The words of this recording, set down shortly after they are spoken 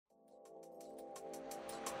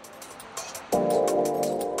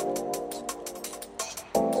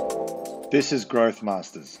This is Growth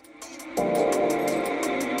Masters,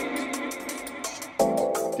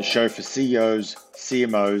 the show for CEOs,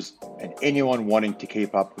 CMOs, and anyone wanting to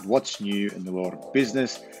keep up with what's new in the world of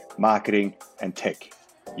business, marketing, and tech.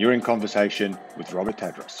 You're in conversation with Robert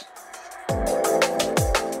Tadros.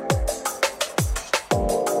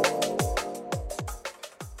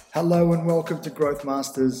 Hello and welcome to Growth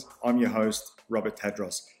Masters. I'm your host, Robert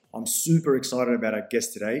Tadros. I'm super excited about our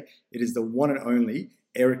guest today. It is the one and only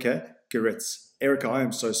Erica Geritz. Erica, I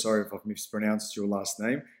am so sorry if I've mispronounced your last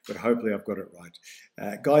name, but hopefully I've got it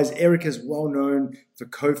right. Guys, Erica is well known for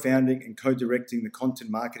co-founding and co-directing the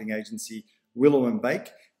content marketing agency Willow &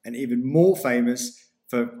 Blake, and even more famous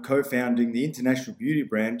for co-founding the international beauty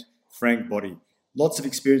brand Frank Body. Lots of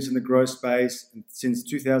experience in the growth space, and since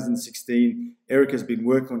 2016, Erica has been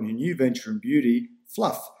working on her new venture in beauty,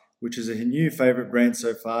 Fluff, which is her new favorite brand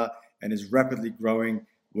so far and is rapidly growing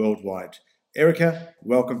worldwide. Erica,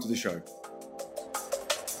 welcome to the show.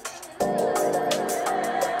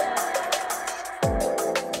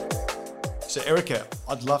 So Erica,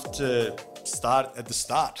 I'd love to start at the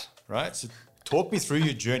start, right? So talk me through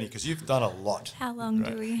your journey, because you've done a lot. How long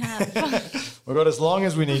do we have? We've got as long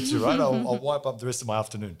as we need to, right? I'll wipe up the rest of my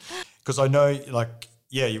afternoon. Because I know,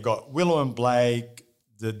 you've got Willow & Blake,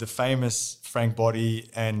 the famous Frank Body,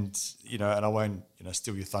 and I won't,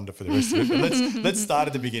 steal your thunder for the rest of it. But let's start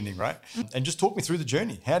at the beginning, right? And just talk me through the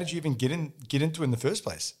journey. How did you even get into it in the first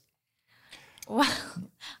place? Well,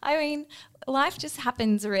 life just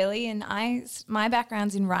happens really, and my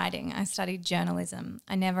background's in writing. I studied journalism.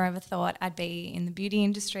 I never ever thought I'd be in the beauty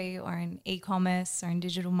industry or in e-commerce or in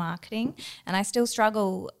digital marketing, and I still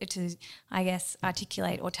struggle to,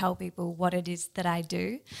 articulate or tell people what it is that I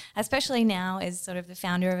do, especially now as sort of the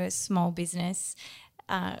founder of a small business.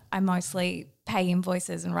 I mostly pay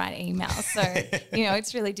invoices and write emails. So,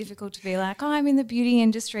 it's really difficult to be like, I'm in the beauty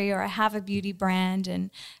industry or I have a beauty brand.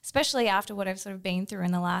 And especially after what I've sort of been through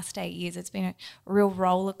in the last 8 years, it's been a real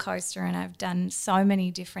roller coaster, and I've done so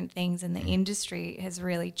many different things, and the industry has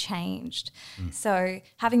really changed. So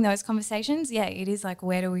having those conversations, it is like,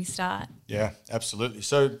 where do we start? Yeah, absolutely.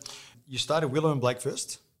 So you started Willow & Blake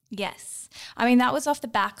first? Yes. That was off the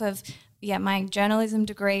back of my journalism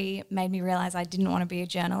degree made me realize I didn't want to be a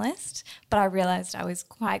journalist, but I realized I was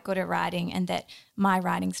quite good at writing and that my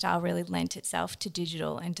writing style really lent itself to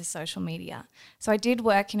digital and to social media. So I did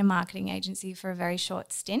work in a marketing agency for a very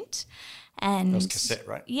short stint. And that was Cassette,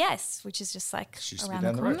 right? Yes, which is just like around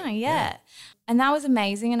the corner. corner. Yeah. And that was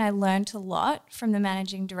amazing, and I learned a lot from the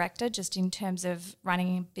managing director just in terms of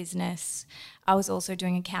running a business. I was also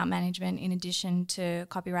doing account management in addition to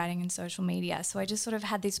copywriting and social media. So I just sort of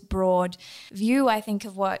had this broad view, I think,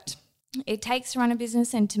 of what it takes to run a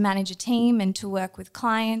business and to manage a team and to work with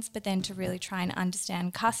clients, but then to really try and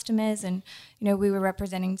understand customers. And, we were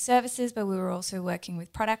representing services, but we were also working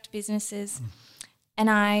with product businesses. And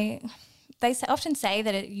they often say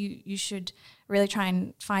that you should really try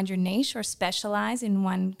and find your niche or specialize in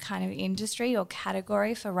one kind of industry or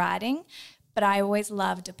category for writing. But I always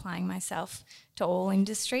loved applying myself to all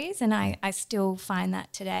industries, and I still find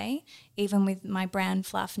that today. Even with my brand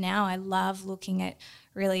Fluff now, I love looking at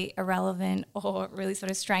really irrelevant or really sort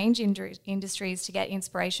of strange industries to get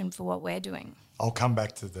inspiration for what we're doing. I'll come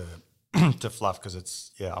back to to Fluff,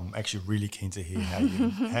 because I'm actually really keen to hear how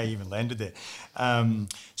you even landed there.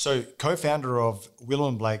 So co-founder of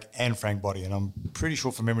Willow & Blake and Frank Body, and I'm pretty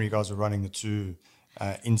sure from memory you guys were running the two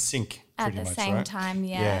in sync pretty much, at the same right? time,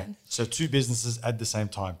 yeah. So two businesses at the same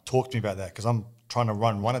time. Talk to me about that, because I'm trying to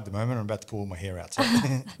run one at the moment. I'm about to pull my hair out. So.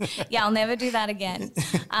 Yeah, I'll never do that again.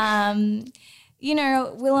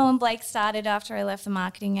 Willow & Blake started after I left the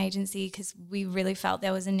marketing agency because we really felt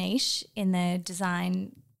there was a niche in the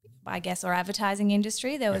design, or advertising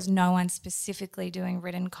industry. There was no one specifically doing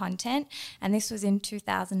written content. And this was in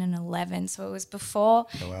 2011. So it was before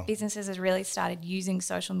businesses had really started using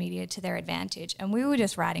social media to their advantage. And we were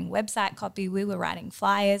just writing website copy. We were writing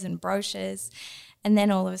flyers and brochures. And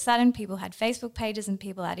then all of a sudden people had Facebook pages and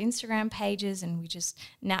people had Instagram pages, and we just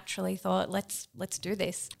naturally thought, let's do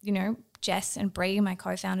this. Jess and Bree, my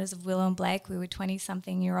co-founders of Willow & Blake, we were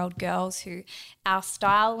 20-something-year-old girls who our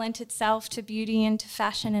style lent itself to beauty and to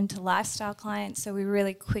fashion and to lifestyle clients. So we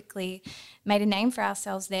really quickly made a name for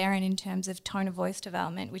ourselves there, and in terms of tone of voice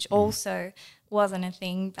development, which also wasn't a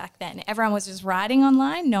thing back then. Everyone was just writing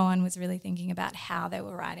online. No one was really thinking about how they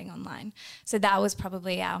were writing online. So that was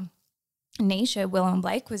probably our niche at Willow &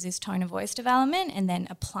 Blake, was this tone of voice development and then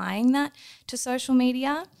applying that to social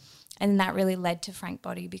media. And that really led to Frank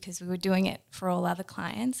Body because we were doing it for all other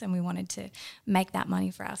clients and we wanted to make that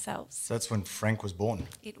money for ourselves. So that's when Frank was born.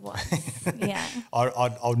 It was, yeah.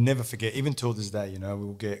 I'll never forget, even till this day,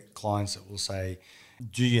 we'll get clients that will say,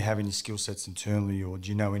 do you have any skill sets internally, or do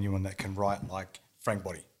you know anyone that can write like Frank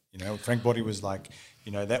Body? Frank Body was like,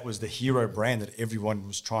 that was the hero brand that everyone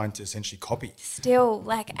was trying to essentially copy. Still,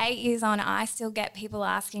 like 8 years on, I still get people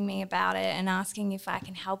asking me about it and asking if I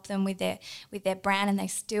can help them with their brand, and they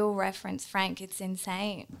still reference Frank. It's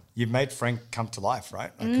insane. You've made Frank come to life,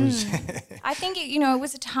 right? I think it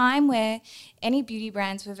was a time where any beauty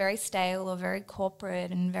brands were very stale or very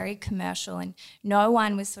corporate and very commercial, and no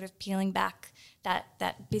one was sort of peeling back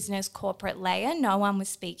that business corporate layer. No one was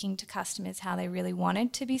speaking to customers how they really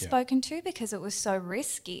wanted to be spoken to because it was so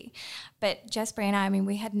risky. But Jess Brie and I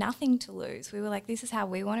we had nothing to lose. We were like, this is how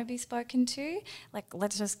we want to be spoken to. Like,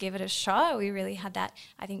 let's just give it a shot. We really had that,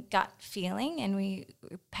 I think, gut feeling, and we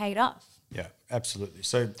paid off. Yeah, absolutely.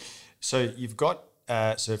 So you've got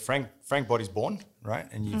Frank Body's born, right?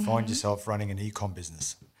 And you find yourself running an e-com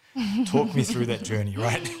business. Talk me through that journey,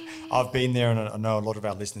 right? I've been there, and I know a lot of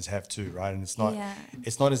our listeners have too, right? And it's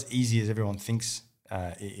not as easy as everyone thinks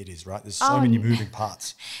it is, right? There's so many moving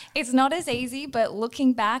parts. It's not as easy, but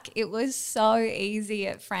looking back, it was so easy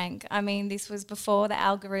at Frank. I mean, this was before the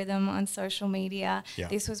algorithm on social media. Yeah.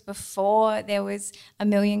 This was before there was a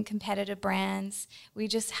million competitor brands. We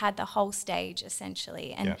just had the whole stage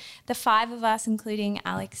essentially. And the five of us, including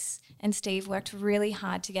Alex and Steve, worked really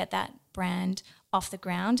hard to get that brand off the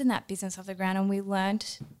ground and that business off the ground, and we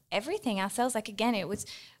learned everything ourselves. Like, again,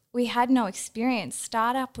 we had no experience.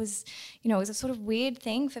 Startup was, it was a sort of weird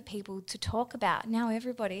thing for people to talk about. Now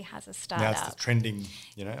everybody has a startup. Now it's the trending,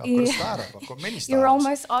 I've got a startup. I've got many startups. You're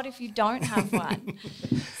almost odd if you don't have one.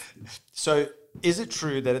 So is it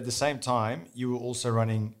true that at the same time you were also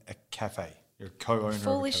running a cafe? You're a co-owner.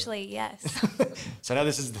 Foolishly, yes. So now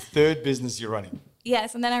this is the third business you're running.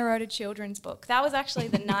 Yes, and then I wrote a children's book. That was actually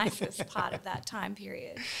the nicest part of that time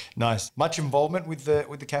period. Nice. Much involvement with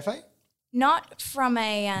the cafe? Not from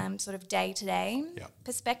a sort of day-to-day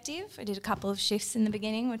perspective. I did a couple of shifts in the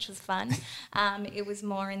beginning, which was fun. It was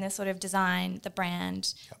more in the sort of design, the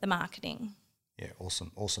brand, the marketing. Yeah,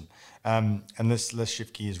 awesome. And let's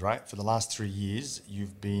shift gears, right? For the last 3 years,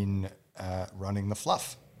 you've been running the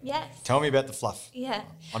Fluff. Yes. Tell me about the Fluff. Yeah.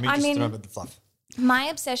 I'm interested to know about the Fluff. My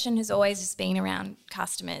obsession has always just been around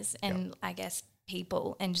customers and I guess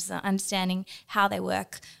people, and just understanding how they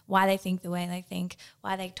work, why they think the way they think,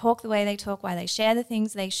 why they talk the way they talk, why they share the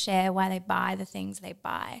things they share, why they buy the things they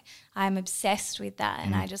buy. I'm obsessed with that,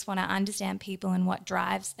 and I just want to understand people and what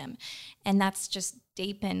drives them. And that's just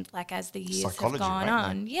deepened like as the years have gone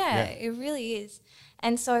on. Yeah, it really is.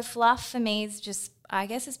 And so Fluff for me is just, I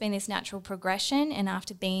guess it's been this natural progression, and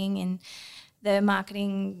after being in the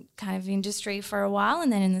marketing kind of industry for a while,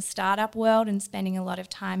 and then in the startup world and spending a lot of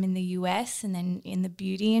time in the US and then in the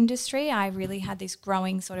beauty industry, I really had this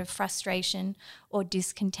growing sort of frustration or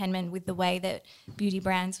discontentment with the way that beauty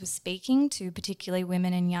brands were speaking to particularly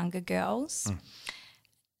women and younger girls.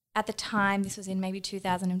 At the time, this was in maybe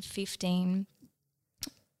 2015,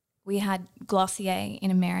 we had Glossier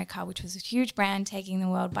in America, which was a huge brand taking the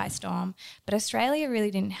world by storm. But Australia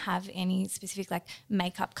really didn't have any specific like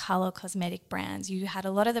makeup, colour, cosmetic brands. You had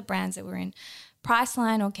a lot of the brands that were in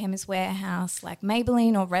Priceline or Chemist Warehouse, like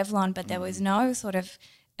Maybelline or Revlon, but there was no sort of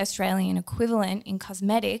Australian equivalent in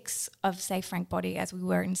cosmetics of, say, Frank Body as we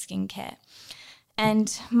were in skincare.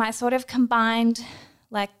 And my sort of combined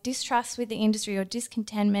like distrust with the industry or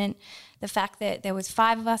discontentment, the fact that there was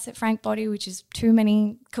 5 of us at Frank Body, which is too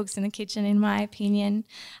many cooks in the kitchen in my opinion.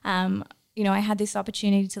 I had this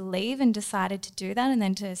opportunity to leave and decided to do that, and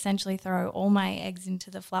then to essentially throw all my eggs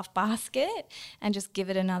into the Fluff basket and just give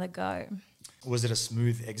it another go. Was it a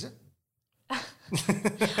smooth exit?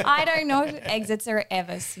 I don't know if exits are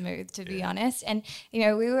ever smooth, to be honest. And,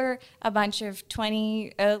 we were a bunch of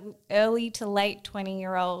early to late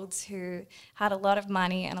 20-year-olds who had a lot of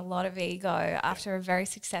money and a lot of ego after a very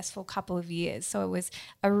successful couple of years. So it was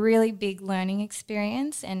a really big learning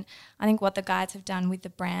experience. And I think what the guys have done with the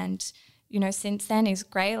brand, since then is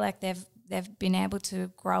great. Like they've been able to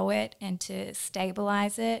grow it and to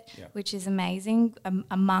stabilize it, which is amazing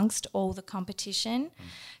amongst all the competition.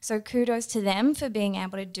 So kudos to them for being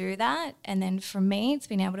able to do that. And then for me, it's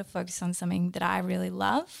been able to focus on something that I really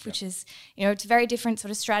love, which is, it's a very different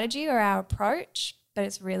sort of strategy or our approach, but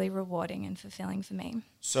it's really rewarding and fulfilling for me.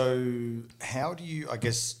 So how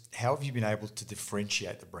have you been able to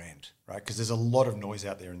differentiate the brand, right? Because there's a lot of noise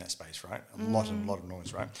out there in that space, right? A lot of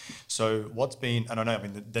noise, right? So what's been, I don't know,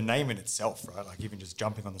 the name in itself, right? Like even just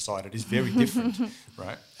jumping on the side, it is very different,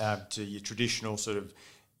 right? To your traditional sort of,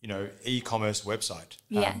 e-commerce website.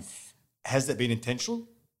 Yes. Has that been intentional?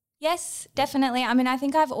 Yes, definitely. I mean, I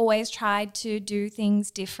think I've always tried to do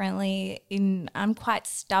things differently. I'm quite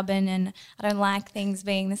stubborn and I don't like things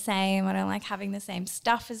being the same. I don't like having the same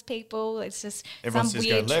stuff as people. It's just everyone some says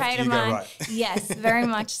weird go left, trait of you go mine. right. Yes, very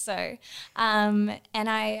much so. And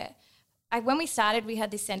I when we started, we had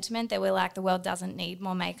this sentiment that we're like, the world doesn't need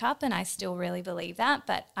more makeup, and I still really believe that,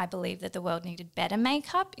 but I believe that the world needed better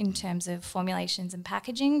makeup in terms of formulations and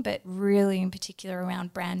packaging, but really in particular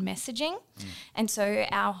around brand messaging. And so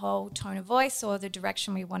our whole tone of voice, or the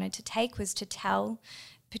direction we wanted to take, was to tell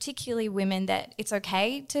particularly women that it's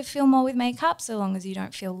okay to feel more with makeup so long as you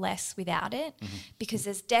don't feel less without it, because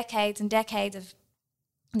there's decades and decades of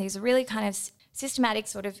these really kind of systematic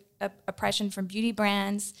sort of oppression from beauty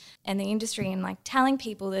brands and the industry, and like telling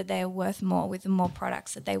people that they are worth more with the more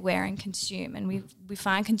products that they wear and consume. And we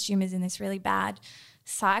find consumers in this really bad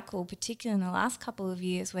cycle, particularly in the last couple of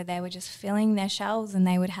years, where they were just filling their shelves and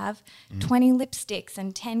they would have 20 lipsticks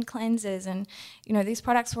and 10 cleansers, and these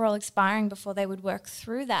products were all expiring before they would work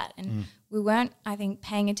through that. And we weren't, I think,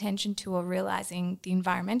 paying attention to or realizing the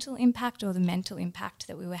environmental impact or the mental impact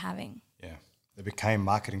that we were having. Yeah, they became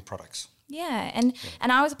marketing products. Yeah, and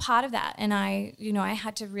I was a part of that, and I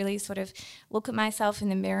had to really sort of look at myself in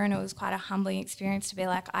the mirror, and it was quite a humbling experience to be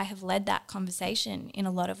like, I have led that conversation in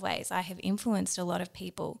a lot of ways. I have influenced a lot of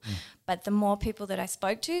people, but the more people that I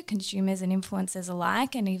spoke to, consumers and influencers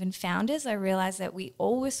alike, and even founders, I realized that we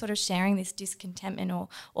all were sort of sharing this discontentment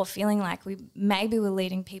or feeling like we maybe were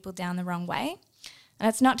leading people down the wrong way. And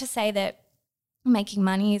it's not to say that making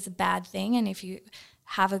money is a bad thing, and if you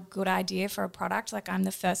have a good idea for a product, like I'm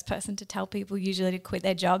the first person to tell people usually to quit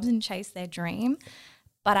their jobs and chase their dream.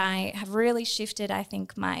 But I have really shifted, I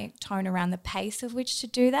think, my tone around the pace of which to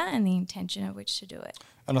do that and the intention of which to do it.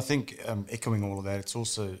 And I think echoing all of that, it's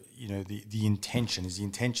also, the intention. Is the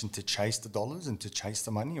intention to chase the dollars and to chase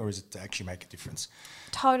the money, or is it to actually make a difference?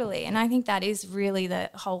 Totally. And I think that is really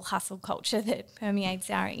the whole hustle culture that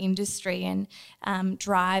permeates our industry and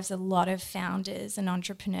drives a lot of founders and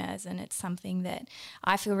entrepreneurs. And it's something that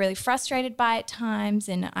I feel really frustrated by at times,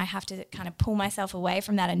 and I have to kind of pull myself away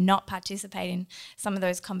from that and not participate in some of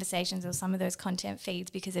those conversations or some of those content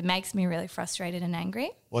feeds, because it makes me really frustrated and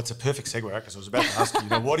angry. Well, it's a perfect segue, because I was about to ask you,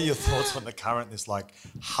 what are your thoughts on the current, this like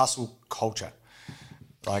hustle culture?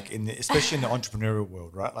 Like especially in the entrepreneurial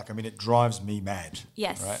world, right? Like, I mean, it drives me mad.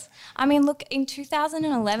 Yes. Right? I mean, look, in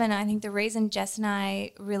 2011, I think the reason Jess and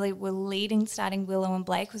I really were starting Willow and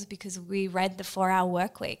Blake was because we read the 4-Hour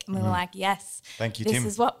Workweek, and we were like, yes, thank you, this Tim.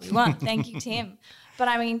 is what we want. Thank you, Tim. But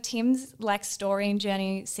I mean, Tim's like story and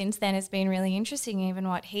journey since then has been really interesting, even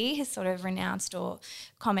what he has sort of renounced or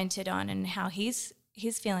commented on, and how his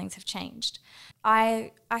feelings have changed.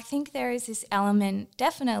 I think there is this element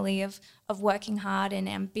definitely of working hard and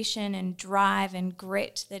ambition and drive and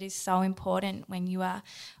grit that is so important when you are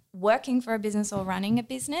working for a business or running a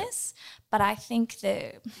business. But I think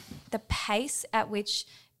the pace at which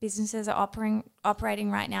businesses are operating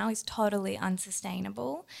right now is totally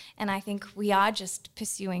unsustainable. And I think we are just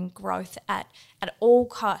pursuing growth at all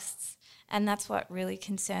costs. And that's what really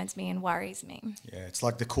concerns me and worries me. Yeah, it's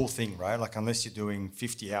like the cool thing, right? Like, unless you're doing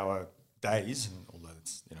 50-hour days, and although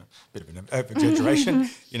it's a bit of an over-exaggeration,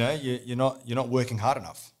 you're not working hard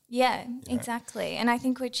enough. Yeah, exactly. And I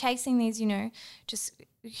think we're chasing these, just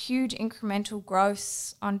huge incremental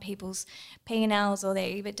growths on people's P&Ls or their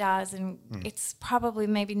EBITDAs, and it's probably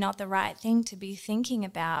maybe not the right thing to be thinking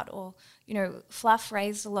about. Or, Fluff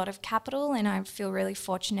raised a lot of capital, and I feel really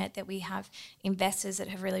fortunate that we have investors that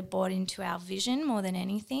have really bought into our vision more than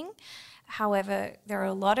anything. However, there are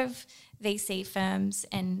a lot of VC firms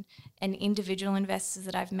and individual investors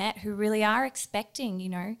that I've met who really are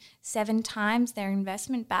expecting, 7 times their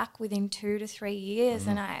investment back within 2 to 3 years.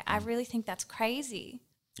 And I really think that's crazy.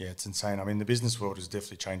 Yeah, it's insane. I mean, the business world is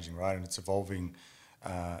definitely changing, right? And it's evolving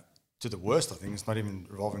to the worst, I think. It's not even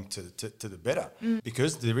evolving to the better,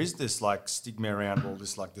 because there is this like stigma around all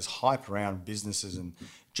this, like this hype around businesses and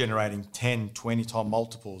generating 10, 20 time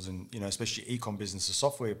multiples, and, especially e-com businesses,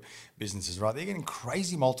 software businesses, right? They're getting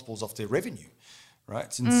crazy multiples off their revenue, right?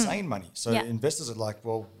 It's insane money. So investors are like,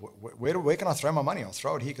 well, where can I throw my money? I'll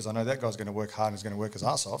throw it here because I know that guy's going to work hard and he's going to work his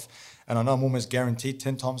ass off. And I know I'm almost guaranteed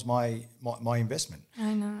 10 times my investment.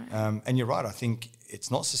 I know. And you're right. I think it's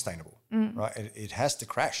not sustainable, right? It has to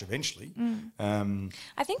crash eventually.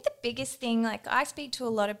 I think the biggest thing, like I speak to a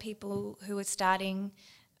lot of people who are starting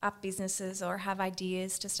up businesses or have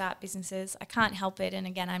ideas to start businesses. I can't help it. And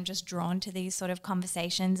again, I'm just drawn to these sort of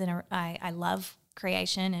conversations, and I love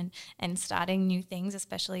creation and starting new things,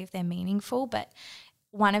 especially if they're meaningful. But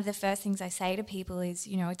one of the first things I say to people is,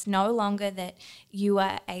 it's no longer that you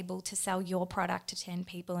are able to sell your product to 10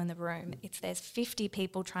 people in the room. It's there's 50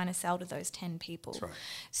 people trying to sell to those 10 people. That's right.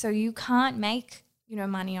 So you can't make,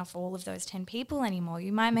 money off all of those 10 people anymore.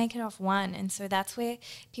 You might make it off one. And so that's where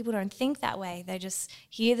people don't think that way. They just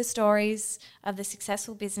hear the stories of the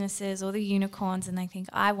successful businesses or the unicorns and they think,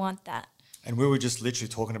 I want that. And we were just literally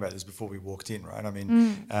talking about this before we walked in, right? I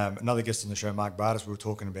mean, another guest on the show, Mark Bartis, we were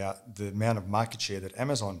talking about the amount of market share that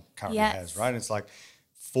Amazon currently has, right? And it's like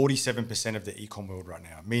 47% of the e-com world right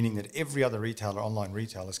now, meaning that every other retailer, online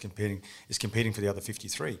retailer, is competing for the other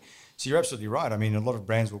 53. So you're absolutely right. I mean, a lot of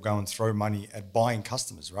brands will go and throw money at buying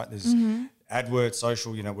customers, right? There's AdWords,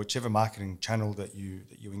 social, whichever marketing channel that you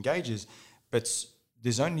engage is, but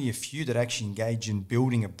there's only a few that actually engage in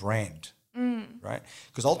building a brand. Right?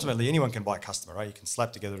 Because ultimately anyone can buy a customer, right? You can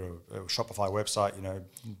slap together a Shopify website,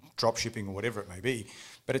 drop shipping or whatever it may be,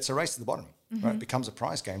 but it's a race to the bottom, right? It becomes a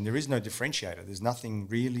price game. There is no differentiator. There's nothing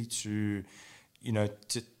really to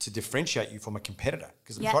differentiate you from a competitor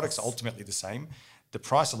because the products are ultimately the same. The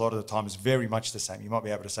price a lot of the time is very much the same. You might be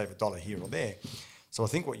able to save $1 here or there. So I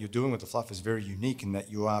think what you're doing with the Fluff is very unique in that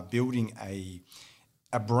you are building a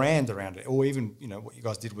brand around it, or even what you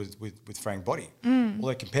guys did with Frank Body.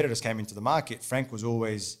 Although competitors came into the market, Frank was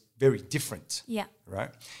always very different. Yeah. Right.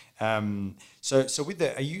 So with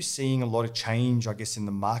that, are you seeing a lot of change, I guess, in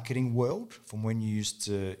the marketing world from when you used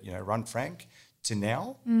to run Frank to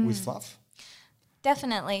now with Fluff?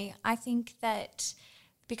 Definitely. I think that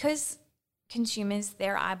because consumers,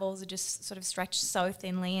 their eyeballs are just sort of stretched so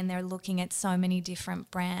thinly and they're looking at so many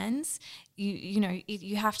different brands,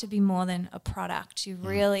 you have to be more than a product. You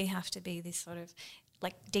really have to be this sort of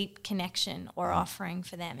like deep connection or offering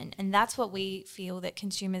for them. And that's what we feel that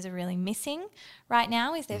consumers are really missing right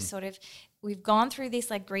now is they've sort of, we've gone through this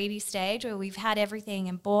like greedy stage where we've had everything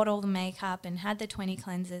and bought all the makeup and had the 20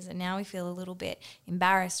 cleansers, and now we feel a little bit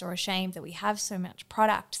embarrassed or ashamed that we have so much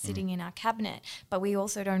product sitting in our cabinet, but we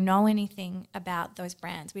also don't know anything about those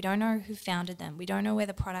brands. We don't know who founded them. We don't know where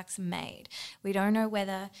the products are made. We don't know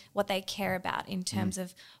what they care about in terms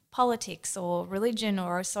of politics or religion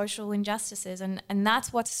or social injustices. And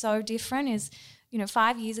that's what's so different is,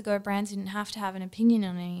 5 years ago, brands didn't have to have an opinion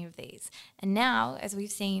on any of these. And now, as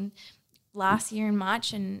we've seen last year in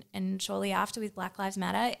March and shortly after with Black Lives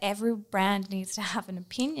Matter, every brand needs to have an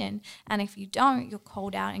opinion. And if you don't, you're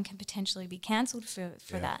called out and can potentially be cancelled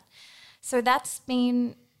for that. So that's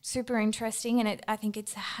been super interesting. And I think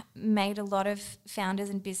it's made a lot of founders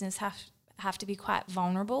and business have to be quite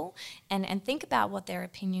vulnerable and think about what their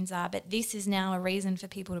opinions are. But this is now a reason for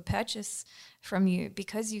people to purchase from you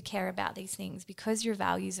because you care about these things, because your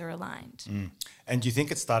values are aligned. And do you think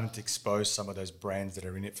it's starting to expose some of those brands that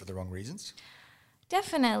are in it for the wrong reasons?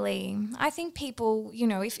 Definitely. I think people,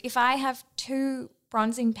 if I have 2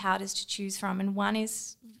 bronzing powders to choose from and one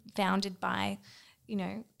is founded by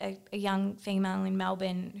a young female in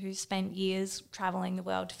Melbourne who's spent years travelling the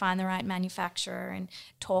world to find the right manufacturer and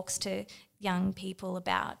talks to young people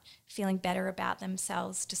about feeling better about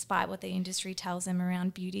themselves despite what the industry tells them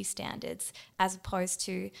around beauty standards, as opposed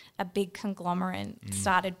to a big conglomerate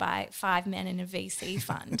started by 5 men in a VC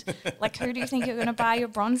fund. Like, who do you think you're going to buy your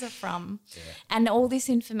bronzer from? Yeah. And all this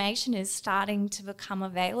information is starting to become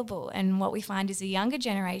available. And what we find is the younger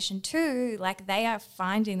generation too, like they are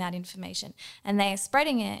finding that information and they are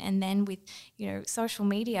spreading it. And then with, social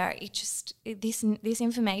media, this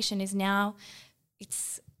information is now,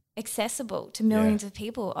 it's accessible to millions of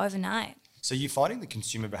people overnight. So you're finding the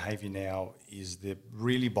consumer behaviour now is they're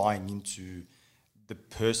really buying into the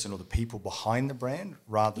person or the people behind the brand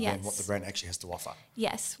rather than what the brand actually has to offer.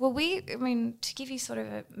 Yes. Well, to give you sort of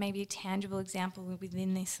maybe a tangible example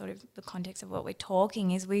within this sort of the context of what we're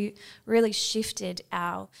talking is we really shifted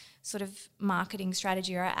our sort of marketing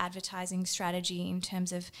strategy or our advertising strategy in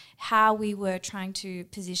terms of how we were trying to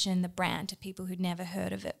position the brand to people who'd never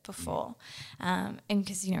heard of it before. And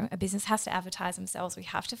because, a business has to advertise themselves, we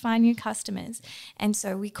have to find new customers. And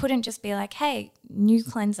so we couldn't just be like, hey, new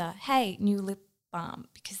cleanser, hey, new lip balm,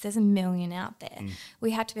 because there's a million out there.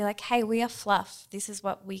 We had to be like, hey, we are Fluff. This is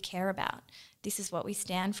what we care about. This is what we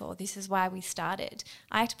stand for. This is why we started.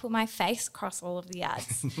 I had to put my face across all of the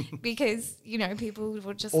ads because, people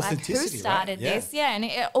were just like, who started this? Yeah,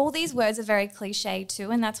 and all these words are very cliche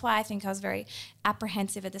too, and that's why I think I was very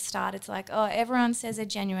apprehensive at the start. It's like, oh, everyone says they're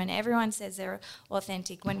genuine. Everyone says they're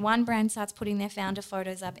authentic. When one brand starts putting their founder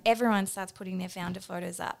photos up, everyone starts putting their founder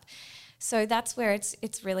photos up. So that's where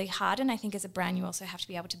it's really hard. And I think as a brand, you also have to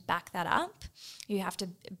be able to back that up. You have to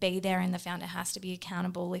be there and the founder has to be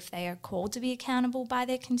accountable if they are called to be accountable by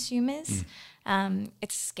their consumers.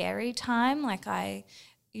 It's a scary time. Like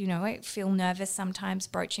I feel nervous sometimes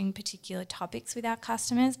broaching particular topics with our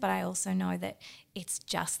customers, but I also know that it's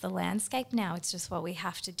just the landscape now. It's just what we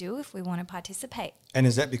have to do if we want to participate. And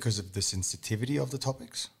is that because of the sensitivity of the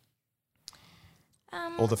topics?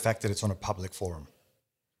 Or the fact that it's on a public forum?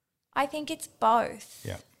 I think it's both.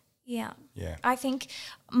 Yeah. I think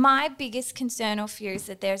my biggest concern or fear is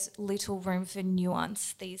that there's little room for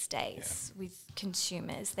nuance these days with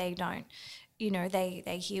consumers. They don't,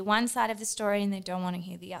 they hear one side of the story and they don't want to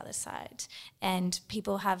hear the other side. And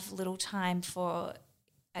people have little time for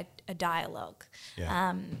a dialogue.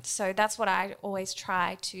 So that's what I always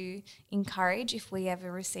try to encourage. If we ever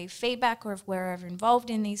receive feedback or if we're ever involved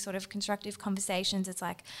in these sort of constructive conversations, it's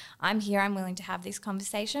like, I'm here, I'm willing to have this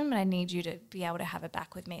conversation, but I need you to be able to have it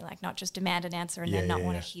back with me, like not just demand an answer and then not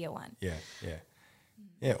want to hear one.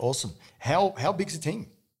 Yeah, awesome. How big's the team?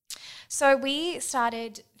 So we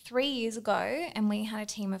started 3 years ago and we had a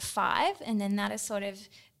team of 5, and then that has sort of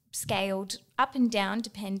scaled up and down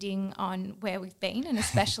depending on where we've been, and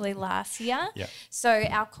especially last year. So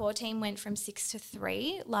our core team went from 6 to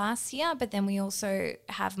 3 last year, but then we also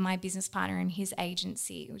have my business partner and his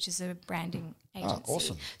agency, which is a branding agency.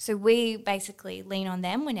 Awesome. So we basically lean on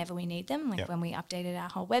them whenever we need them, like when we updated our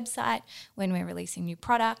whole website, when we're releasing new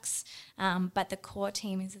products. But the core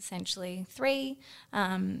team is essentially 3,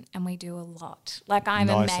 and we do a lot. Like I'm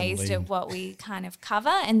amazed at what we kind of cover,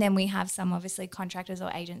 and then we have some obviously contractors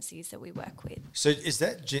or agencies that we work with. So is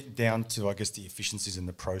that down to, I guess, the efficiencies and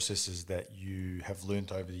the processes that you have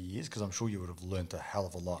learnt over the years? Because I'm sure you would have learnt a hell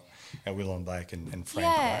of a lot at Willow and Blake and Frank.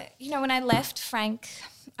 Yeah, right? When I left Frank,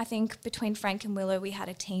 I think between Frank and Willow, we had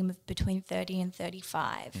a team of between 30 and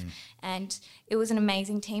 35. And it was an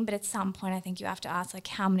amazing team, but at some point I think you have to ask, like,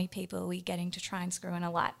 how many people are we getting to try and screw in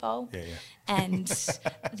a light bulb? And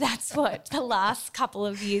that's what the last couple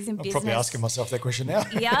of years in business. I'm probably asking myself that question now.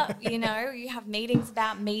 You have meetings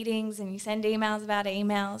about meetings and you send emails about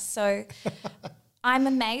emails. So I'm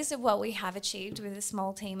amazed at what we have achieved with a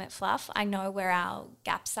small team at Fluff. I know where our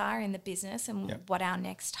gaps are in the business and what our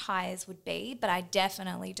next hires would be, but I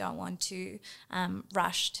definitely don't want to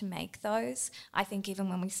rush to make those. I think even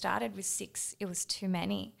when we started with 6, it was too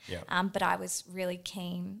many. But I was really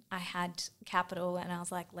keen. I had capital and I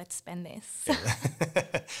was like, let's spend this.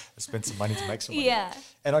 Spend some money to make some money.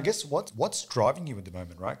 And I guess what's driving you at the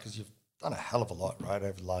moment, right? Because you've done a hell of a lot, right,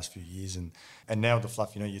 over the last few years. And now the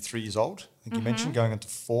Fluff, you're 3 years old, I think you mentioned, going into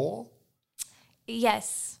 4.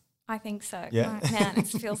 Yes, I think so. Yeah. Man, it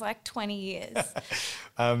feels like 20 years.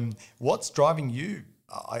 What's driving you,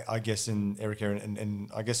 I guess, in Erica,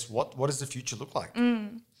 and I guess what does the future look like?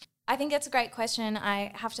 I think it's a great question.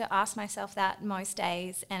 I have to ask myself that most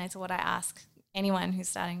days, and it's what I ask anyone who's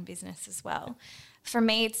starting a business as well. For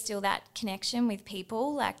me, it's still that connection with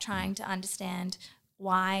people, like trying to understand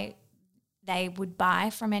why they would buy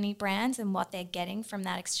from any brands and what they're getting from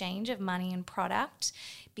that exchange of money and product,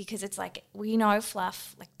 because it's like, we know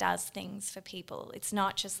Fluff does things for people. It's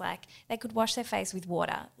not just like they could wash their face with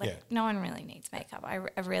water. No one really needs makeup.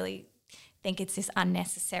 I really think it's this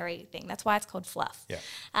unnecessary thing. That's why it's called Fluff.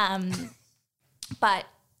 But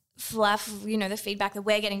Fluff, the feedback that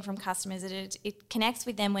we're getting from customers, it connects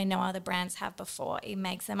with them where no other brands have before. It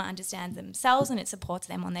makes them understand themselves and it supports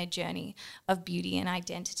them on their journey of beauty and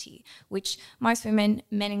identity, which most women,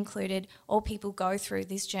 men included, all people go through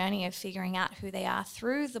this journey of figuring out who they are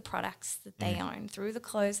through the products that they own, through the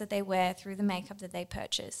clothes that they wear, through the makeup that they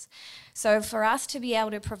purchase. So for us to be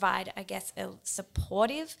able to provide, I guess, a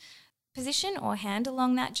supportive position or hand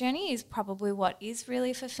along that journey is probably what is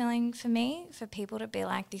really fulfilling for me, for people to be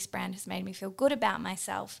like, this brand has made me feel good about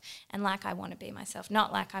myself and like I want to be myself,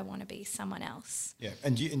 not like I want to be someone else.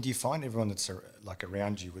 And do you find everyone that's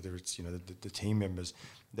around you, whether it's the team members,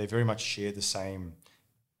 they very much share the same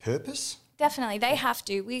purpose? Definitely, they have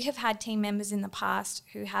to. We have had team members in the past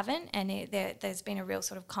who haven't, and there's been a real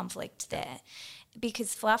sort of conflict there,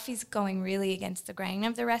 because Fluff is going really against the grain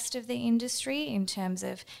of the rest of the industry in terms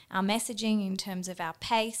of our messaging, in terms of our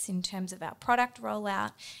pace, in terms of our product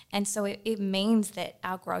rollout. And so it means that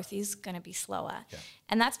our growth is going to be slower.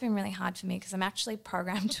 And that's been really hard for me because I'm actually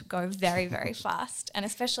programmed to go very, very fast. And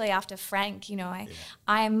especially after Frank, I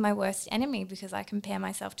am my worst enemy because I compare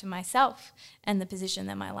myself to myself and the position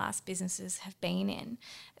that my last businesses have been in.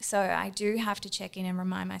 So I do have to check in and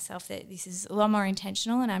remind myself that this is a lot more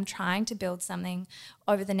intentional and I'm trying to build something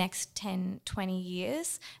over the next 10, 20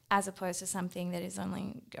 years as opposed to something that is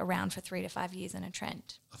only around for 3 to 5 years in a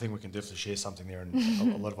trend. I think we can definitely share something there, and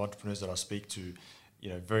a lot of entrepreneurs that I speak to,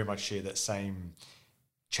 very much share that same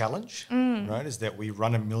challenge, right? Is that we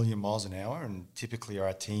run 1,000,000 miles an hour, and typically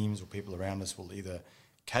our teams or people around us will either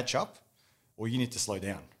catch up or you need to slow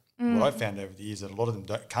down. What I've found over the years that a lot of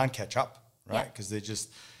them can't catch up, right? Because they're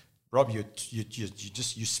just, Rob, you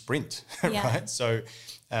sprint, right? So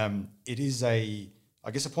it is I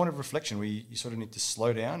guess a point of reflection where you sort of need to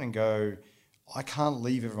slow down and go, I can't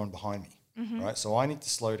leave everyone behind me, right? So I need to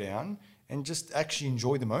slow down and just actually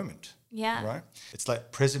enjoy the moment. Yeah. Right. It's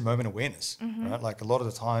like present moment awareness, right? Like a lot of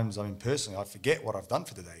the times, I mean, personally, I forget what I've done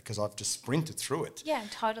for the day because I've just sprinted through it. Yeah,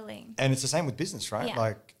 totally. And it's the same with business, right? Yeah.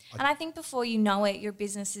 Like, and I think before you know it, your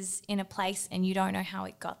business is in a place and you don't know how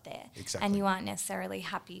it got there. Exactly. And you aren't necessarily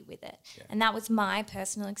happy with it. Yeah. And that was my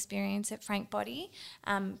personal experience at Frank Body,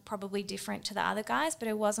 probably different to the other guys, but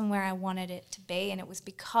it wasn't where I wanted it to be. And it was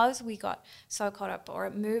because we got so caught up, or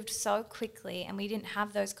it moved so quickly, and we didn't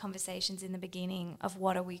have those conversations in the beginning of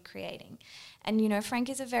what are we creating. And, you know, Frank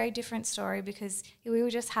is a very different story because we were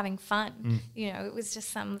just having fun. You know, it was just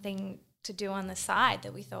something to do on the side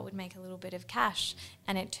that we thought would make a little bit of cash,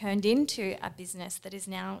 and it turned into a business that is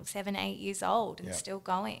now 7-8 years old and still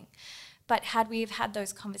going. But had we have had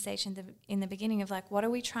those conversations in the beginning of like, what are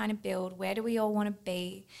we trying to build, where do we all want to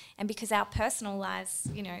be, and because our personal lives,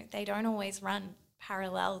 you know, they don't always run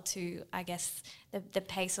parallel to, I guess, the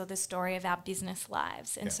pace or the story of our business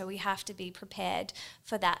lives, and so we have to be prepared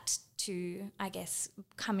for that to, I guess,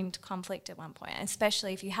 come into conflict at one point,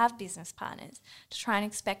 especially if you have business partners, to try and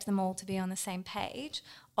expect them all to be on the same page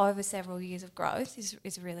over several years of growth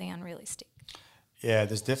is really unrealistic. Yeah,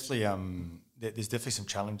 there's definitely some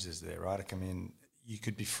challenges there, right? Like, I mean, you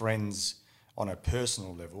could be friends on a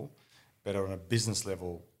personal level, but on a business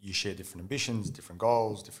level, you share different ambitions, different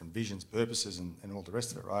goals, different visions, purposes, and all the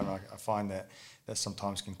rest of it, right? And I find that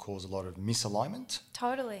sometimes can cause a lot of misalignment.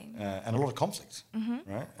 Totally. And a lot of conflict,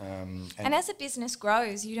 right? And as a business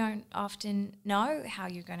grows, you don't often know how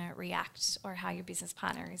you're going to react or how your business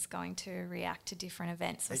partner is going to react to different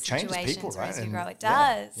events or situations people, right? as you And grow. It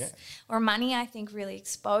does. Yeah. Or money, I think, really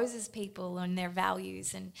exposes people and their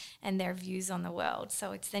values and their views on the world.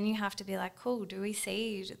 So it's then you have to be like, cool, do we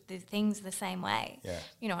see the things the same way? Yeah.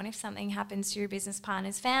 You know, and if something happens to your business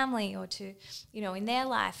partner's family or to, you know, in their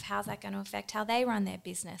life, how's that going to affect how they run their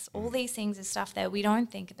business? All these things are stuff that we don't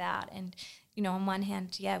think about. And, you know, on one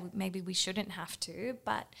hand, maybe we shouldn't have to,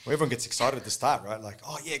 but... Well, everyone gets excited at the start, right? Like,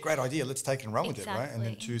 oh, yeah, great idea, let's take it and run with it, right? And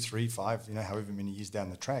then Exactly. 2, 3, 5, you know, however many years down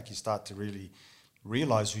the track, you start to really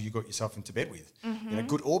realise who you got yourself into bed with, you know,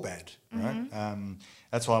 good or bad, right?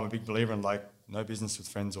 That's why I'm a big believer in, like, no business with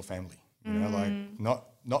friends or family, you know, like,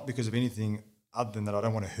 not because of anything other than that I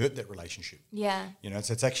don't want to hurt that relationship. Yeah. You know,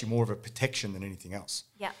 so it's actually more of a protection than anything else.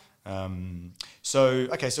 Yeah. So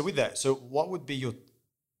with that, so what would be your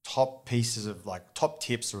top pieces of, like, top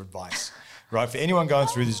tips or advice, right, for anyone going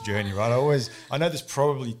through this journey, right? I know there's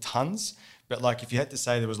probably tons, but, like, if you had to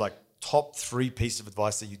say there was, like, top 3 pieces of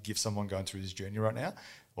advice that you'd give someone going through this journey right now,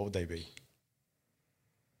 what would they be?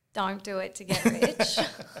 Don't do it to get rich.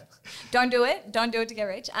 Don't do it to get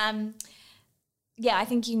rich. Yeah, I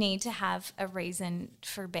think you need to have a reason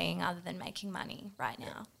for being other than making money right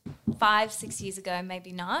now. 5-6 years ago,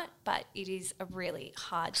 maybe not, but it is a really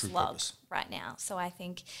hard slog purpose. right now. So I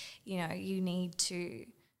think, you know, you need to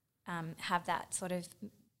have that sort of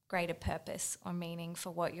greater purpose or meaning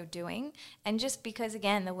for what you're doing. And just because,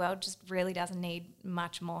 again, the world just really doesn't need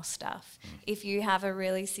much more stuff. If you have a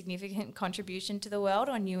really significant contribution to the world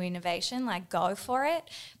or new innovation, like, go for it.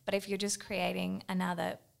 But if you're just creating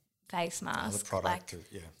another face mask, product,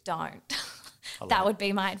 like, don't. That would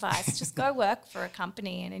be my advice. Just go work for a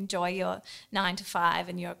company and enjoy your 9 to 5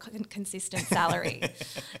 and your consistent salary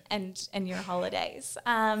and your holidays.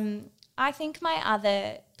 I think my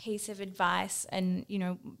other piece of advice, and, you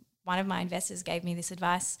know, one of my investors gave me this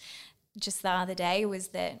advice just the other day, was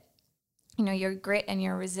that, you know, your grit and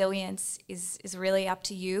your resilience is really up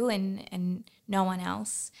to you and no one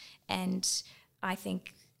else. And I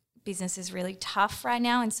think business is really tough right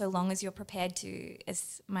now, and so long as you're prepared to,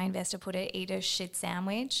 as my investor put it, eat a shit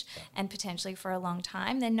sandwich and potentially for a long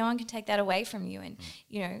time, then no one can take that away from you. And,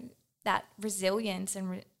 you know, that resilience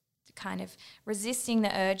and kind of resisting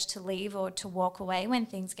the urge to leave or to walk away when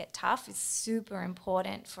things get tough is super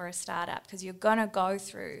important for a startup, because you're going to go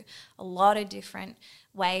through a lot of different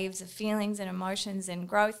waves of feelings and emotions and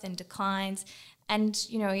growth and declines. And,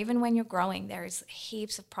 you know, even when you're growing, there is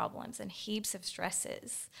heaps of problems and heaps of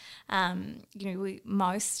stresses. You know,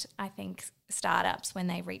 most, I think, startups, when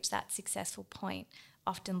they reach that successful point,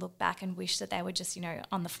 often look back and wish that they were just, you know,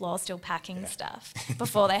 on the floor still packing stuff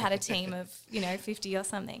before they had a team of, you know, 50 or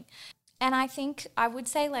something. And I think I would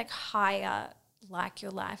say, like, hire like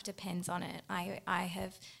your life depends on it. I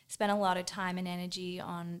have spent a lot of time and energy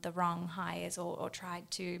on the wrong hires or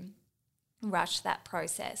tried to rush that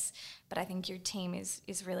process. But I think your team is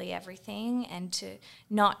really everything, and to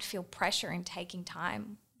not feel pressure in taking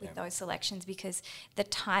time with those selections, because the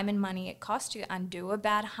time and money it costs to undo a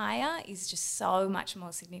bad hire is just so much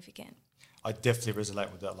more significant. I definitely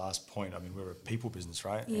resonate with that last point. I mean, we're a people business,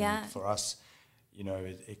 right? Yeah. And for us, you know,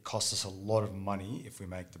 it costs us a lot of money if we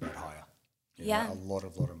make the bad hire. You know, a lot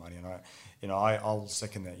of money. And I'll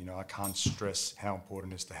second that. You know, I can't stress how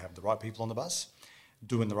important it is to have the right people on the bus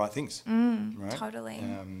doing the right things. Right? Totally.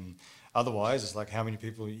 Otherwise, it's like how many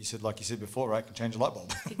people you said before, right, can change a light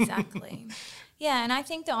bulb. Exactly. Yeah, and I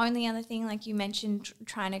think the only other thing, like you mentioned,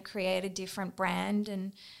 trying to create a different brand,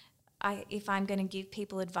 and if I'm going to give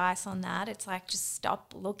people advice on that, it's like just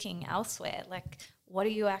stop looking elsewhere. Like, what do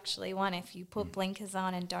you actually want? If you put blinkers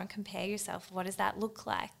on and don't compare yourself, what does that look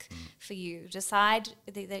like for you? Decide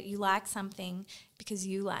that you like something because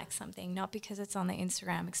you like something, not because it's on the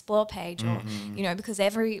Instagram Explore page or, you know, because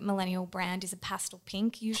every millennial brand is a pastel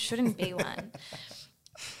pink. You shouldn't be one.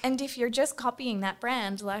 And if you're just copying that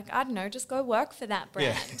brand, like, I don't know, just go work for that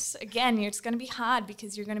brand. Yeah. Again, it's going to be hard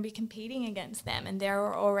because you're going to be competing against them and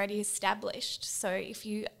they're already established. So if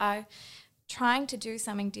you are trying to do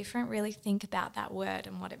something different, really think about that word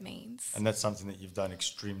and what it means. And that's something that you've done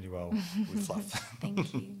extremely well with Fluff.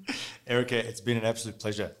 Thank you. Erica, it's been an absolute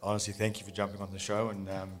pleasure. Honestly, thank you for jumping on the show. And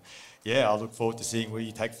I look forward to seeing where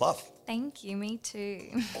you take Fluff. Thank you, me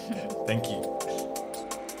too. Thank you.